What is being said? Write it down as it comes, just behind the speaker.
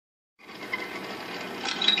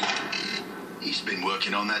He's been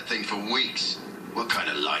working on that thing for weeks. What kind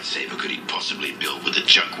of lightsaber could he possibly build with the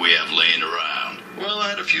junk we have laying around? Well, I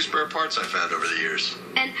had a few spare parts I found over the years.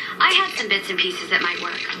 And I had some bits and pieces that might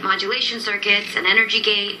work. Modulation circuits, an energy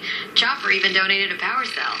gate. Chopper even donated a power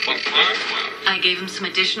cell. I gave him some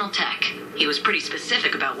additional tech. He was pretty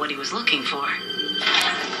specific about what he was looking for.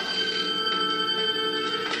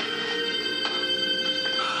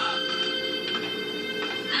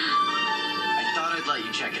 I thought I'd let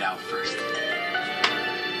you check it out first.